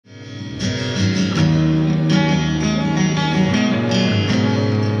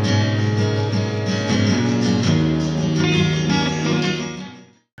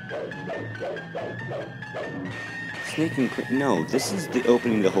Snake and Crane. No, this is the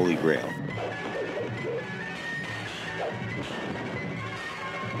opening to Holy Grail.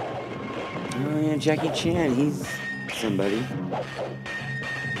 Oh yeah, Jackie Chan, he's somebody.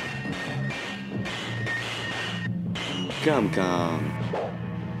 Come.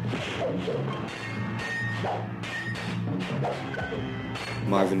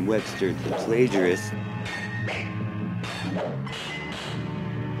 Marvin Webster, the plagiarist.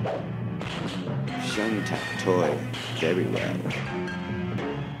 Shung Tak Toy, very well.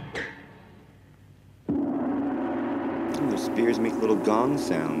 Oh, their spears make little gong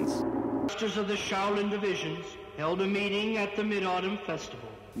sounds. Masters of the Shaolin divisions held a meeting at the Mid-Autumn Festival.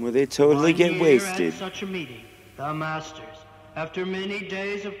 Where they totally get wasted. At such a meeting, the masters, after many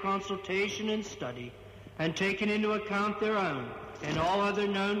days of consultation and study, and taking into account their own and all other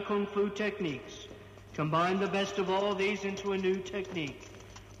known kung fu techniques, combined the best of all these into a new technique,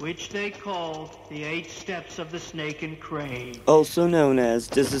 which they called the 8 Steps of the Snake and Crane. Also known as,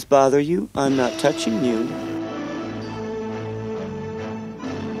 does this bother you? I'm not touching you.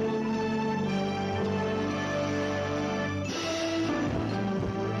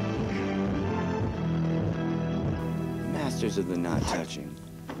 Masters of the not touching.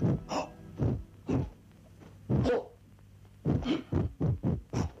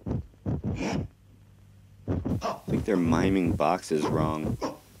 I think they're miming boxes wrong.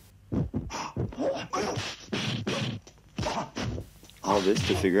 All this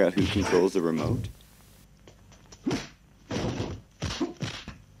to figure out who controls the remote?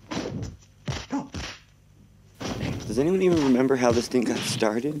 Does anyone even remember how this thing got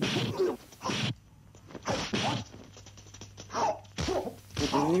started?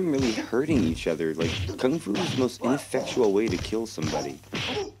 They're not even really hurting each other. Like, Kung Fu is the most ineffectual way to kill somebody.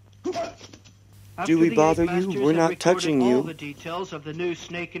 Do we bother you? We're not touching you. All the details of the new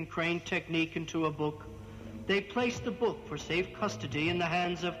Snake and Crane technique into a book. They placed the book for safe custody in the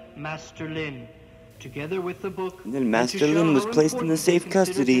hands of Master Lin, together with the book. And then Master Lin was placed in the safe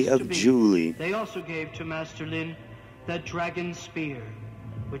custody of Julie. They also gave to Master Lin the Dragon Spear,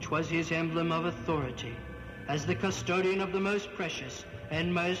 which was his emblem of authority, as the custodian of the most precious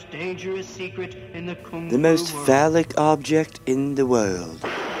and most dangerous secret in the Kung Fu The most world. phallic object in the world.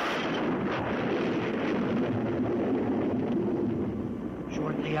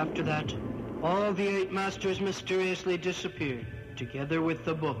 Shortly after that, all the 8 masters mysteriously disappeared, together with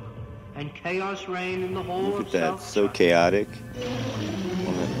the book, and chaos reigned in the whole Look of at that, South so China. chaotic.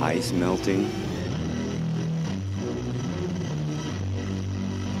 All that ice melting.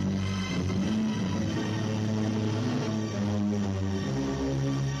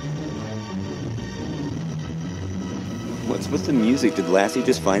 What's with the music? Did Lassie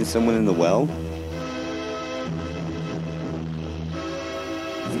just find someone in the well?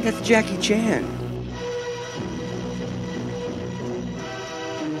 I think that's Jackie Chan.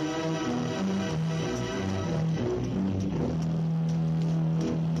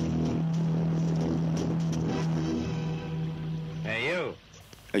 Hey, you.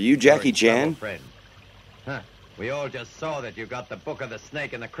 Are you Jackie You're in trouble, Chan? friend. Huh. We all just saw that you got the Book of the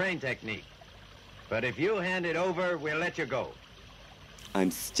Snake and the Crane technique. But if you hand it over, we'll let you go.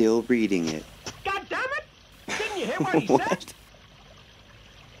 I'm still reading it. God damn it! Didn't you hear what he said? What?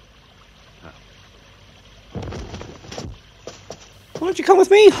 Why don't you come with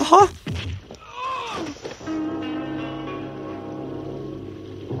me? Haha.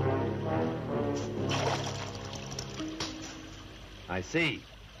 I see.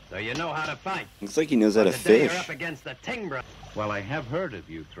 So you know how to fight. Looks like he knows how to Today fish. you're up against the Tingbra. Well, I have heard of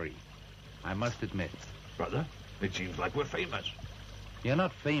you 3. I must admit. Brother, it seems like we're famous. You're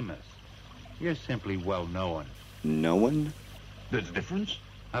not famous. You're simply well known. No one? There's a difference?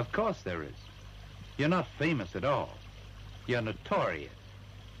 Of course there is. You're not famous at all. You're notorious.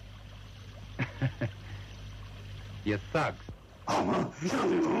 You're thugs.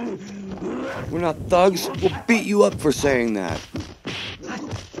 We're not thugs. We'll beat you up for saying that.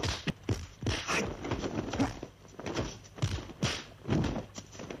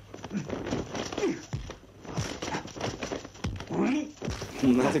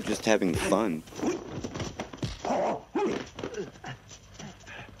 Now they're just having fun.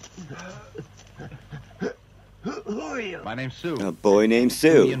 Who are you? My name's Sue. A boy named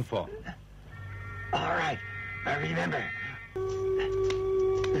Sue Sue. Yinfo. All right, I remember.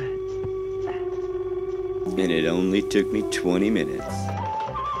 And it only took me 20 minutes.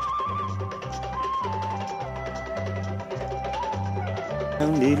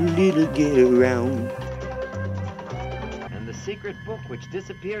 Little get around. And the secret book which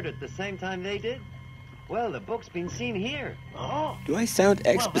disappeared at the same time they did? Well, the book's been seen here. Oh, Do I sound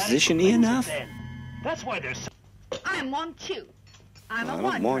exposition-y enough? That's why there's so... I want you. I'm a I don't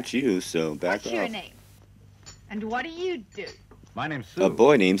wanderer. want you, so back What's off. your name? And what do you do? My name's Sue. A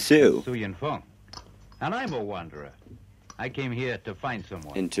boy named Sue. Su Yin Feng. And I'm a wanderer. I came here to find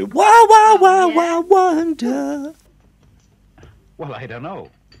someone. Into wow, wow, wow, Yeah? wow, wonder. Well, I don't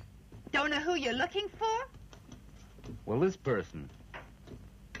know. Don't know who you're looking for? Well, this person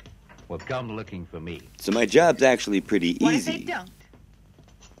will come looking for me. So my job's actually pretty What if they easy. don't?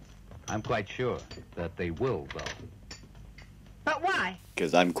 I'm quite sure that they will, though. But why?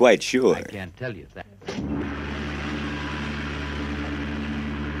 Because I'm quite sure. I can't tell you that.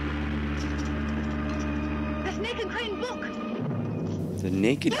 The Snake and Crane book. The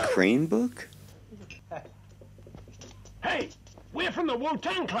Naked Crane book? Hey, we're from the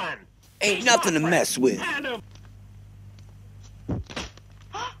Wu-Tang Clan. Ain't nothing to mess with. Adam.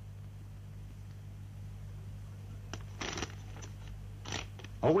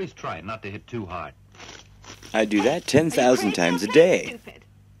 Always try not to hit too hard. I do that Are you 10,000 crazy times a or day. stupid?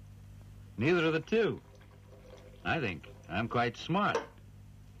 Neither of the two. I think I'm quite smart.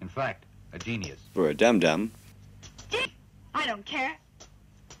 In fact, a genius. For a dum-dum. I don't care.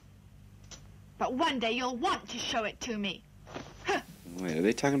 But one day you'll want to show it to me. Wait, are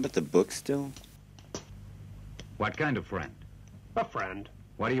they talking about the book still? What kind of friend? A friend.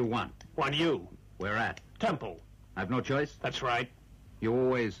 What do you want? What you? Where at? Temple. I've no choice? That's right. You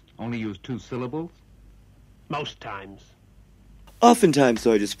always only use 2 syllables? Most times. Oftentimes,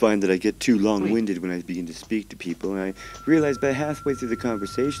 though, I just find that I get too long-winded when I begin to speak to people, and I realize by halfway through the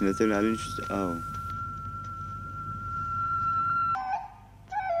conversation that they're not interested. Oh.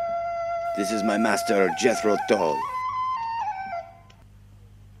 This is my master, Jethro Tull.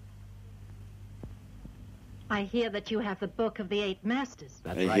 I hear that you have the Book of the 8 Masters.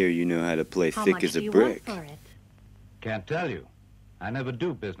 That's I right. hear you know how to play How thick much as do a you brick. want for it? Can't tell you. I never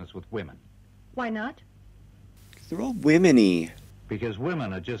do business with women. Why not? They're all women-y. Because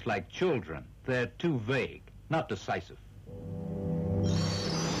women are just like children. They're too vague, not decisive.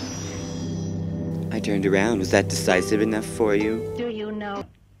 I turned around. Was that decisive enough for you? Do you know?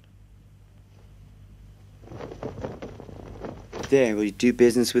 There, will you do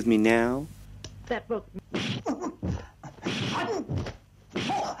business with me now? That book.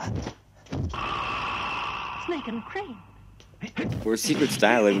 Snake and Crane. For a secret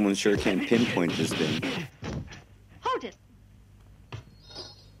style, everyone sure can't pinpoint this thing. Hold it.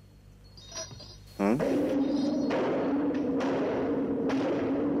 Huh?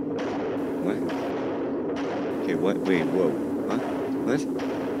 What? Okay, what? Wait, whoa. Huh? What?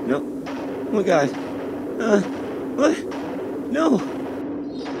 No. Oh my god. What? No.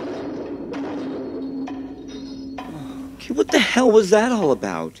 Okay, what the hell was that all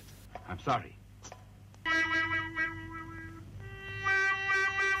about? I'm sorry.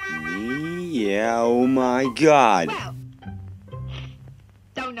 Me? Yeah, oh my god. Well,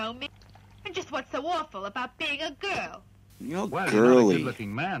 don't know me. And just what's so awful about being a girl? You're Well, you're not a girly.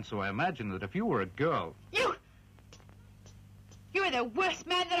 good-looking man, so I imagine that if you were a girl... You're the worst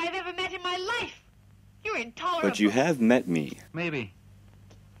man that I've ever met in my life. You're intolerable. But you have met me. Maybe.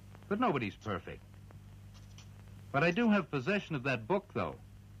 But nobody's perfect. But I do have possession of that book, though.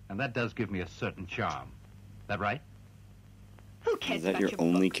 And that does give me a certain charm. That right? Who cares Is that about your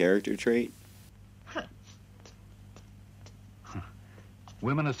only book? character trait?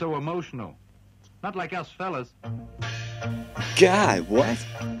 Women are so emotional. Not like us fellas. God, what?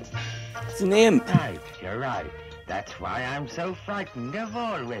 It's an imp. Right, you're right. That's why I'm so frightened of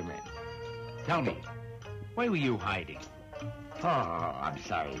all women. Tell me, why were you hiding? Oh, I'm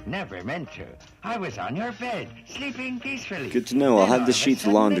sorry. Never meant to. I was on your bed, sleeping peacefully. Good to know. I'll Then have all the of a sheets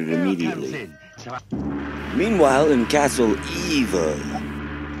sudden, laundered the girl comes immediately. in. So Meanwhile, in Castle Evil.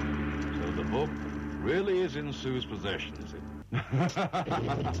 So the book really is in Sue's possession, is it?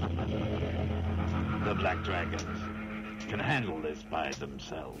 The Black Dragons can handle this by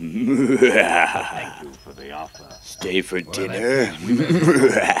themselves. Thank you for the offer. Stay for Well, dinner.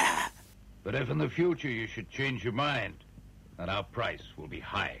 But if in the future you should change your mind, then our price will be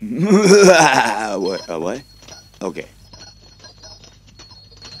high. What? What? Okay.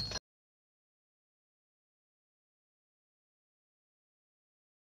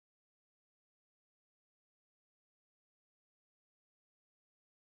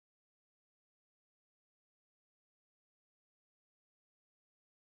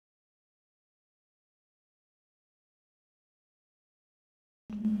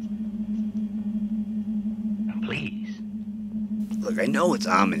 please. Look, I know it's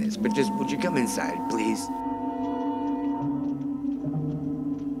ominous, but just would you come inside, please?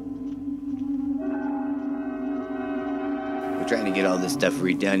 We're trying to get all this stuff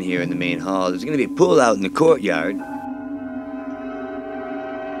redone here in the main hall. There's gonna be a pool out in the courtyard.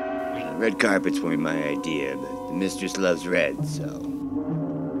 Red carpets weren't my idea, but the mistress loves red, so...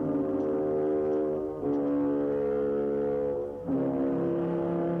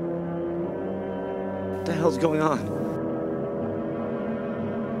 What the hell's going on?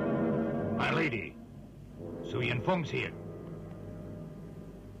 My lady, Su Yinfeng's here.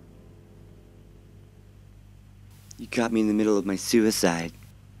 You caught me in the middle of my suicide.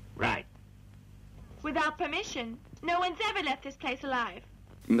 Right. Without permission. No one's ever left this place alive.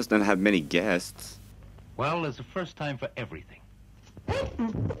 You must not have many guests. Well, there's a first time for everything.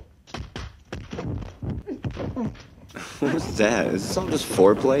 What was that? Is this all just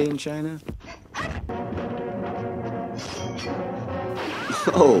foreplay in China?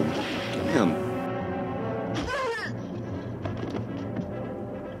 Oh, damn.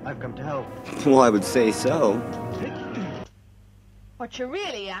 I've come to help. Well, I would say so. What you're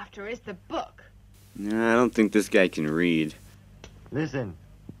really after is the book. Nah, I don't think this guy can read. Listen.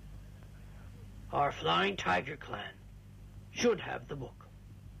 Our Flying Tiger clan should have the book.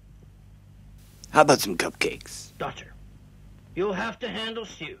 How about some cupcakes? Daughter, you'll have to handle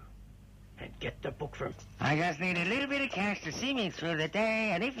Sue and get the book from... I just need a little bit of cash to see me through the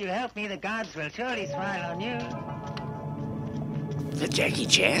day, and if you help me, the gods will surely smile on you. Is that Jackie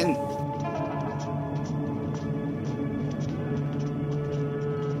Chan?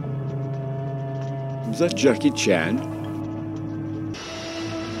 Is that Jackie Chan?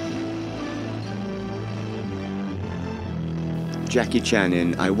 Jackie Chan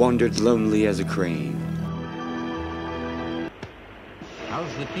in I Wandered Lonely as a Crane.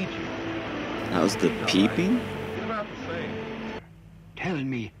 How's the teaching? How's the peeping? Tell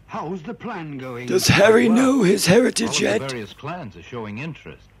me, how's the plan going? Does Harry know his All heritage of the yet? various clans are showing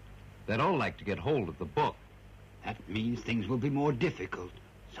interest. They'd all like to get hold of the book. That means things will be more difficult.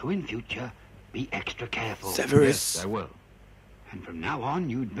 So in future, be extra careful. Severus. Yes, I will. And from now on,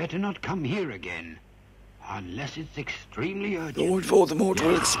 you'd better not come here again. Unless it's extremely urgent. Lord Voldemort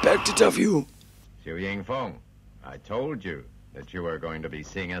will expect it of you. Su Yingfeng, I told you that you were going to be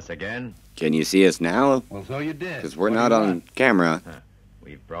seeing us again. Can you see us now? Well, so you did. Because we're What not do you on want? camera.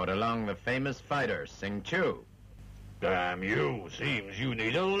 We've brought along the famous fighter, Sing Chu. Damn you, seems you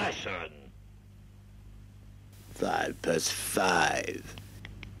need a lesson. 5 plus 5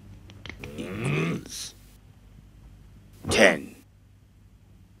 equals 10.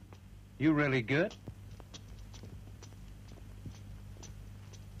 You really good?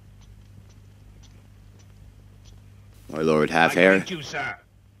 My Lord Half Hair. Thank you, sir.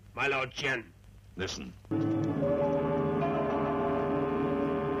 My Lord Chen. Listen.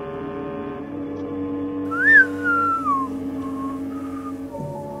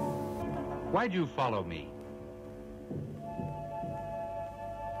 Why'd you follow me?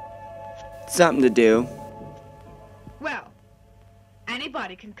 Something to do. Well,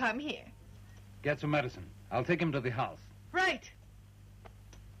 anybody can come here. Get some medicine. I'll take him to the house. Right.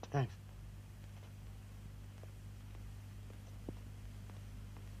 Thanks.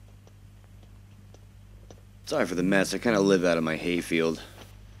 Sorry for the mess. I kind of live out of my hayfield.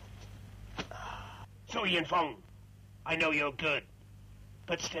 Su Yinfeng, I know you're good.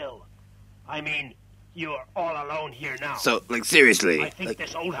 But still, I mean, you're all alone here now. So, like, seriously, I think like,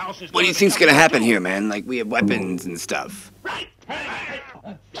 this old house is what do you think's gonna happen here, man? Like, we have weapons and stuff. Right.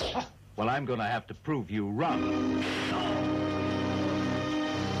 Well, I'm gonna have to prove you wrong.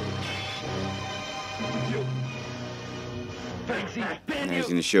 Now he's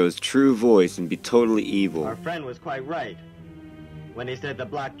gonna show his true voice and be totally evil. Our friend was quite right when he said the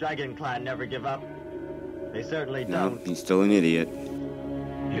Black Dragon clan never give up. They certainly No, don't. he's still an idiot.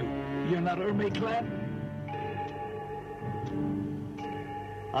 You're not Erme clan?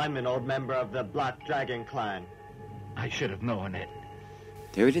 I'm an old member of the Black Dragon clan. I should have known it.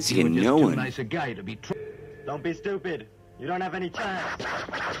 There it is You were again, just no too one. nice a guy to be true. Don't be stupid. You don't have any chance.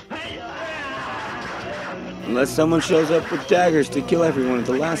 Unless someone shows up with daggers to kill everyone at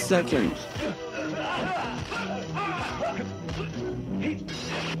the last second.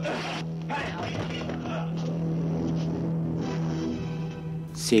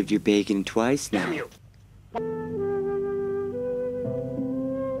 Saved your bacon twice now.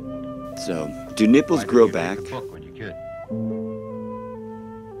 So, do nipples Why grow didn't you read back? the book when you could?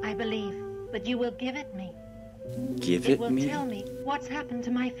 I believe, but you will give it me. Give It it will me? tell me what's happened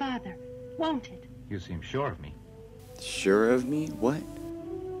to my father, won't it? You seem sure of me. Sure of me? What?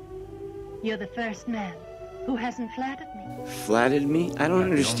 You're the first man who hasn't flattered me. Flattered me? I don't Not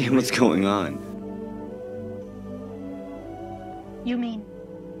the understand only what's reason. going on. You mean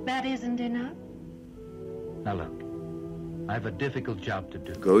that isn't enough? Now look, I have a difficult job to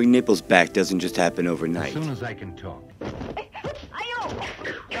do. Growing nipples back doesn't just happen As overnight. soon as I can talk.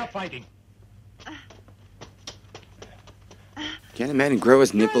 Stop fighting. Can't a man grow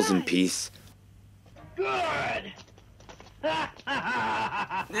his nipples in peace? Good.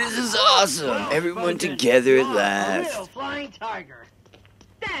 This is awesome! Everyone together at A real last. flying tiger.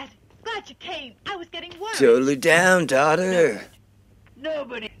 Dad, glad you came. I was getting worried. Totally down, daughter.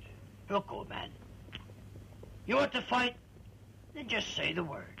 Nobody. Look, old man. You want to fight? Then just say the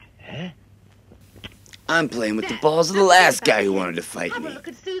word. Huh? I'm playing with the balls of the last guy who wanted to fight Have a me. look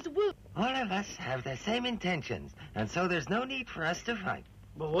at Sue's wound. All of us have the same intentions, and so there's no need for us to fight.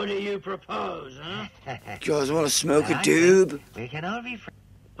 But what do you propose, huh? You guys want to smoke a I doob? think we can all be friends.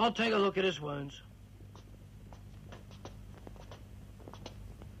 I'll take a look at his wounds.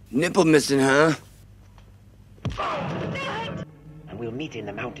 Nipple missing, huh? And we'll meet in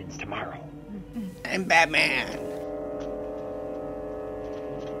the mountains tomorrow. I'm Batman.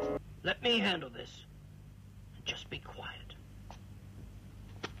 Let me handle this. Just be quiet.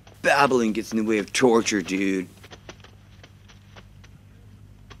 Babbling gets in the way of torture, dude.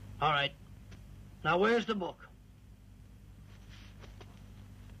 All right. Now, where's the book?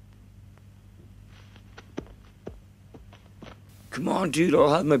 Come on, dude. I'll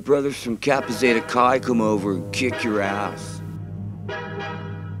have my brothers from Kappa Zeta Chi come over and kick your ass.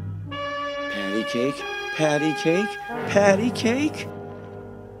 Patty cake? Patty cake? Patty cake?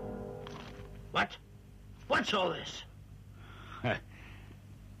 What? What's all this?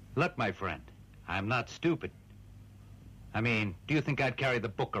 Look, my friend, I'm not stupid. I mean, do you think I'd carry the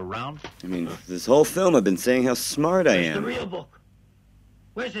book around? I mean, this whole film I've been saying how smart I Where's the am. real book?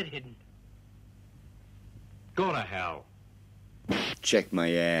 Where's it hidden? Go to hell. Check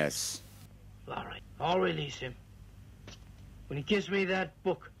my ass. All right. I'll release him. When he gives me that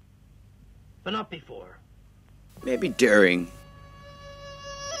book. But not before. Maybe during.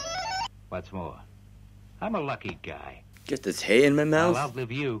 What's more, I'm a lucky guy. Get this hay in my I'll mouth.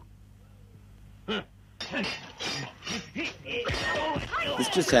 outlive you. This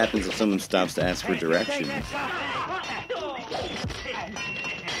just happens if someone stops to ask for directions.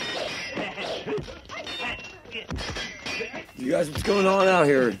 You guys, what's going on out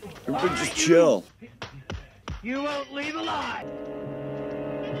here? Everybody just chill. You won't leave alive.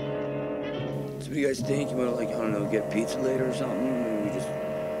 So what do you guys think? You wanna, like, I don't know, get pizza later or something? Or we just,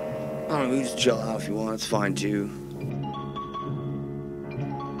 I don't know, we just chill out if you want. It's fine too.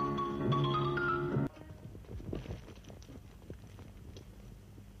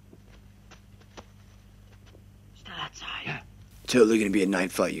 Still outside. Totally gonna be a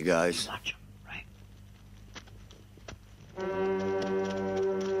night fight, you guys. Watch him, right?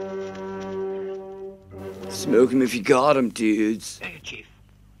 Smoke him if you got him, dudes. Hey, Chief.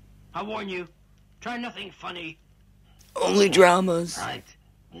 I warn you. Try nothing funny. Only dramas. Right.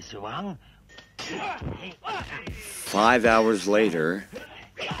 Miss Wang? 5 hours later.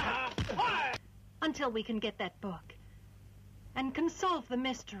 Until we can get that book. And can solve the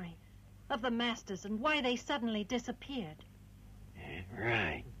mystery of the Masters and why they suddenly disappeared.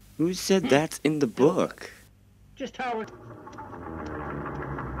 Right. Who said that's in the book? Just how it...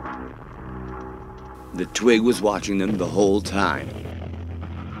 The twig was watching them the whole time.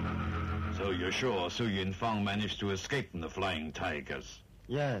 So you're sure Su Yinfang managed to escape from the flying tigers?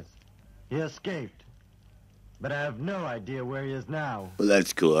 Yes, he escaped. But I have no idea where he is now. Well,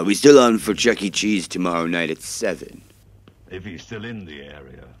 that's cool. Are we still on for Chuck E. Cheese tomorrow night at 7? If he's still in the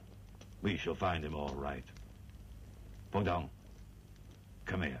area, we shall find him all right. Bodong,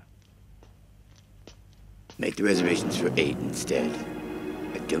 come here. Make the reservations for 8 instead.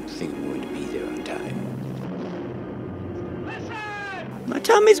 I don't think I'm going to be there on time. Listen! My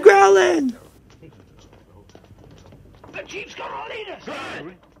tummy's growling! The Chief's gonna lead us!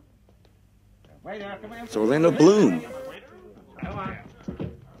 It's Orlando Bloom.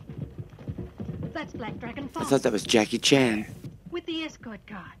 That's Black Dragon I Falls thought that was Jackie Chan. with the escort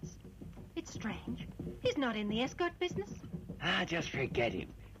guards. It's strange. He's not in the escort business. Ah, just forget him.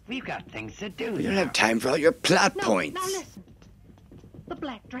 We've got things to do. We don't have time for all your plot No, points. now listen. The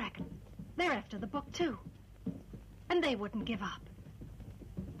Black Dragon. They're after the book, too. And they wouldn't give up.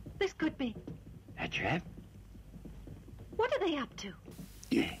 This could be... A trap? What are they up to?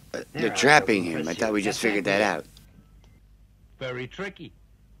 They're trapping him. I thought we just figured that out. Very tricky.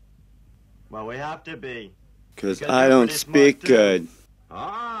 Well, we have to be. Because I don't speak good.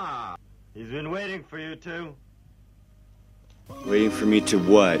 Ah, he's been waiting for you two. Waiting for me to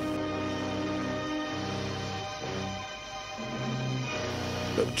what?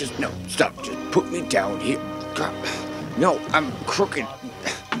 Look, just, no, stop. Just put me down here. God. No, I'm crooked.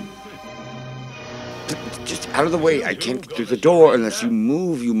 Just out of the way. I can't get through the door unless you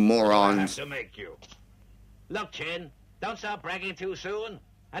move, you morons. To make you. Look, Chin, don't start bragging too soon.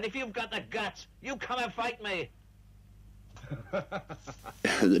 And if you've got the guts, you come and fight me.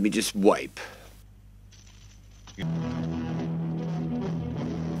 Let me just wipe. Damn,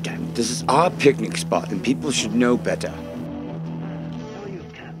 this is our picnic spot, and people should know better. So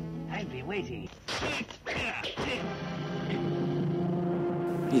you've come. I've been waiting.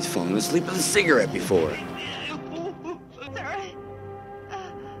 He's fallen asleep with a cigarette before.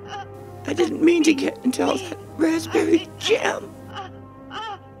 I didn't mean to get into all that raspberry jam.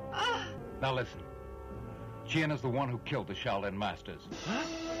 Now listen. Jian is the one who killed the Shaolin Masters.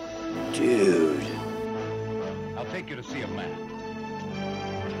 Dude. I'll take you to see a map.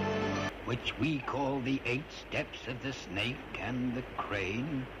 Which we call the 8 steps of the snake and the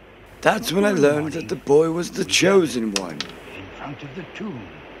crane. That's when I learned that the boy was the chosen one. In front of the tomb.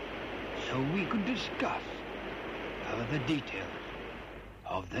 So we could discuss the details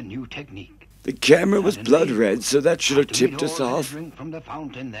of the new technique. The camera was blood red, so that should have After we'd tipped us all had a off. drink from the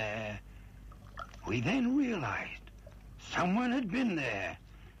fountain there, we then realized someone had been there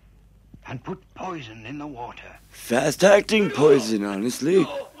and put poison in the water. Fast-acting poison, honestly.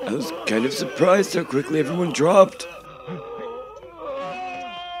 I was kind of surprised how quickly everyone dropped.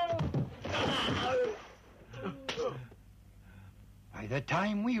 By the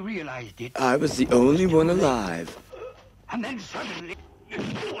time we realized it, I was the only one alive. and then suddenly...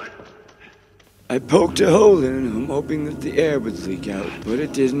 I poked a hole in him, hoping that the air would leak out, but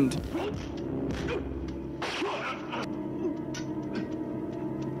it didn't.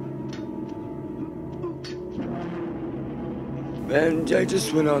 And I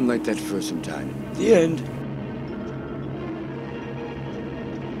just went on like that for some time. The end.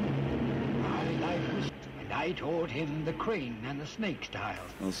 And I taught him the crane and the snake style.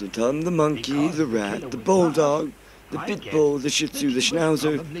 Also taught him the monkey, the rat, the bulldog, the pit bull, the shih tzu, the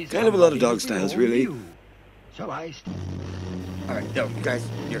schnauzer. Kind of a lot of dog styles, really. So I... Alright, no, guys,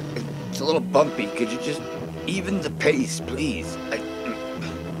 it's a little bumpy. Could you just even the pace, please?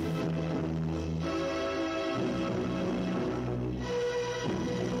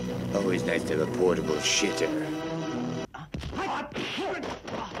 Always nice to have a portable shitter.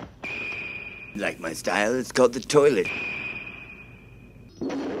 Like my style, it's called the toilet.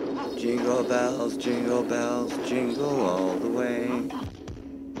 Jingle bells, jingle all the way.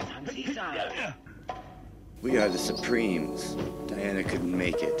 We are the Supremes. Diana couldn't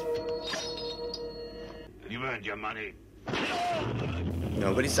make it. You've earned your money.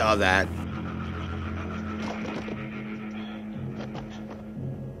 Nobody saw that.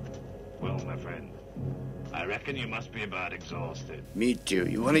 Well, my friend, I reckon you must be about exhausted. Me too.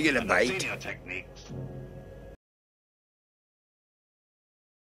 You want to get a And I've seen bite? your techniques.